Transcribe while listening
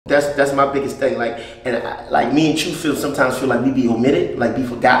That's my biggest thing. Like, and like me and Choo sometimes feel like we be omitted, like we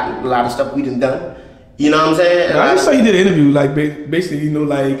forgotten a lot of stuff we done. You know what I'm saying? I just saw you did an interview, like basically, you know,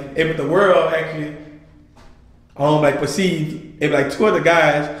 like if the world actually like perceived, if like two other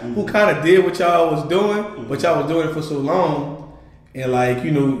guys who kind of did what y'all was doing, but y'all was doing it for so long, and like,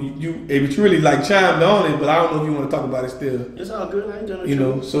 you know, you really like chimed on it, but I don't know if you want to talk about it still. It's all good. I ain't done it. You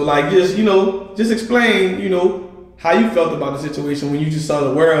know, so like just, you know, just explain, you know, how you felt about the situation when you just saw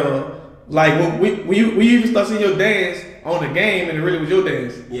the world. Like when you even start seeing your dance on the game and it really was your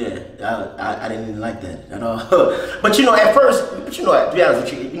dance. Yeah, I didn't even like that at all. But you know, at first, to be honest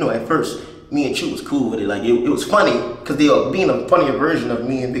with you, you know, at first, me and Choo was cool with it. Like it was funny because they were being a funnier version of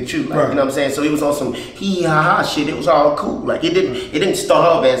me and Big Choo. Like, you know what I'm saying? So it was on some hee ha ha shit. It was all cool. Like it didn't start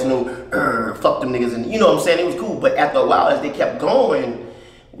off as no fuck them niggas, and you know what I'm saying? It was cool. But after a while, as they kept going,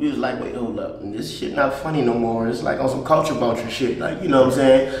 we was like, wait, hold up, this shit not funny no more. It's like on some culture vulture shit, like, you know what I'm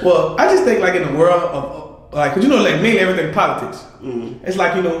saying? Well, I just think like in the world of like, cause you know, like mainly everything politics. It's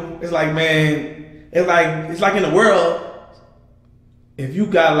like, you know, it's like, man, it's like in the world, if you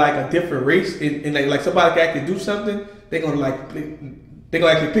got like a different race and like somebody can actually do something, they gonna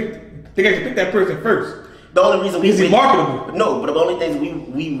actually pick that person first. The only reason is he marketable? No, but the only thing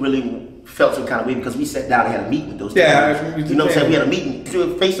we really felt some kind of way because we sat down and had a meeting with those people. You know what I'm saying? We had a meeting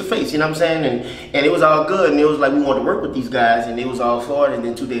face to face, you know what I'm saying? And it was all good, and it was like we wanted to work with these guys, and it was all for it, and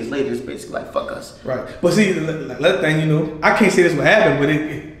then 2 days later, it's basically like, fuck us. Right. But see, the other thing, you know, I can't say this what happened, but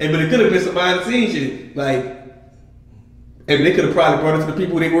it could have been some behind the scenes shit. Like, and they could have probably brought it to the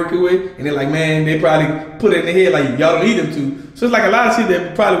people they working with, and they're like, man, they probably put it in their head like, y'all don't need them to. So it's like a lot of shit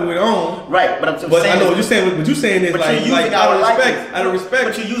that probably went on. Right, but I know what you're saying. What you're saying is like out of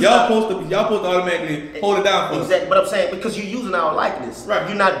respect, y'all supposed to automatically hold it down for us. Exactly. But I'm saying because you're using our likeness. Right.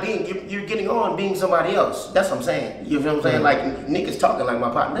 You're not you're getting on being somebody else. That's what I'm saying. You know what I'm saying? Like Nick is talking like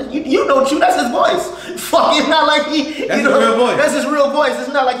my partner. You know Choo, that's his voice. Fuck, it's not like he. That's his real voice. That's his real voice.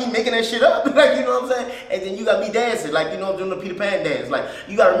 It's not like he making that shit up. Like, you know what I'm saying? And then you got me dancing, like, you know, I'm doing the Peter Pan dance. Like,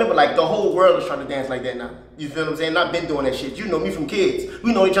 you gotta remember, like, the whole world is trying to dance like that now. You feel what I'm saying? I've been doing that shit. You know me from kids.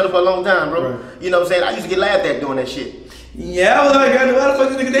 We know each other for a long time, bro. Right. You know what I'm saying? I used to get laughed at doing that shit. Yeah, I was like, how the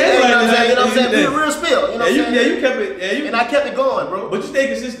fuck you nigga dance like that? You know what I'm saying? We the real spill. You know what I'm saying? Yeah, you kept it. And I kept it going, bro. But you stayed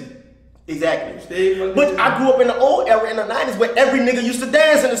consistent. Exactly. But I grew up in the old era in the 90s where every nigga used to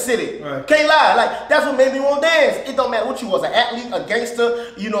dance in the city. Right. Can't lie. Like, that's what made me want to dance. It don't matter what you was, an athlete, a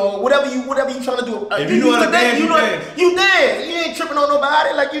gangster, you know, whatever you trying to do. If you know how to dance, you dance. You dance. You ain't tripping on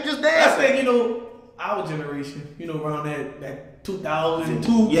nobody. Like, you just dance. I think, you know, our generation, you know, around that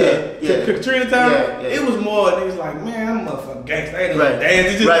 2002 to Katrina time, it was more. It was like, man, I'm a motherfucking gangster. I ain't gonna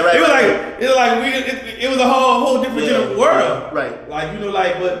dance. It was a whole different world. Right. Like, you know,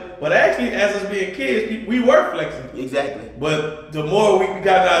 like, but actually, as us being kids, we were flexing. Exactly. But the more we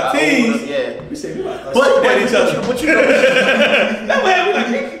got in our teens, we said we like shoot at each other. But you know, that way we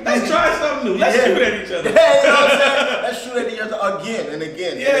like, let's try something new. Let's shoot at each other. You know what I'm saying? Let's shoot at each other again and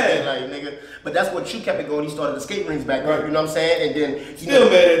again. And again, like, nigga. But that's what Choo kept it going. He started the skate rings back there. You know what I'm saying? And then still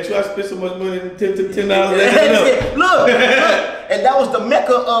mad at you. I spent so much money, $10. Look, and that was the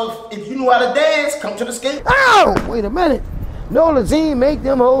mecca of if you knew how to dance, come to the skate. Oh, wait a minute. Nolazine make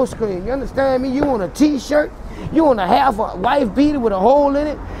them hoes scream. You understand me? You want a t-shirt? You want a half a wife beater with a hole in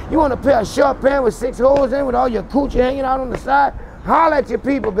it? You want a pair of short pants with 6 holes in it with all your coochie hanging out on the side? Holler at your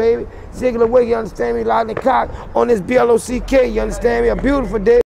people, baby. Ziggler Wig, you understand me? Lock the cock on this BLOCK, you understand me? A beautiful day.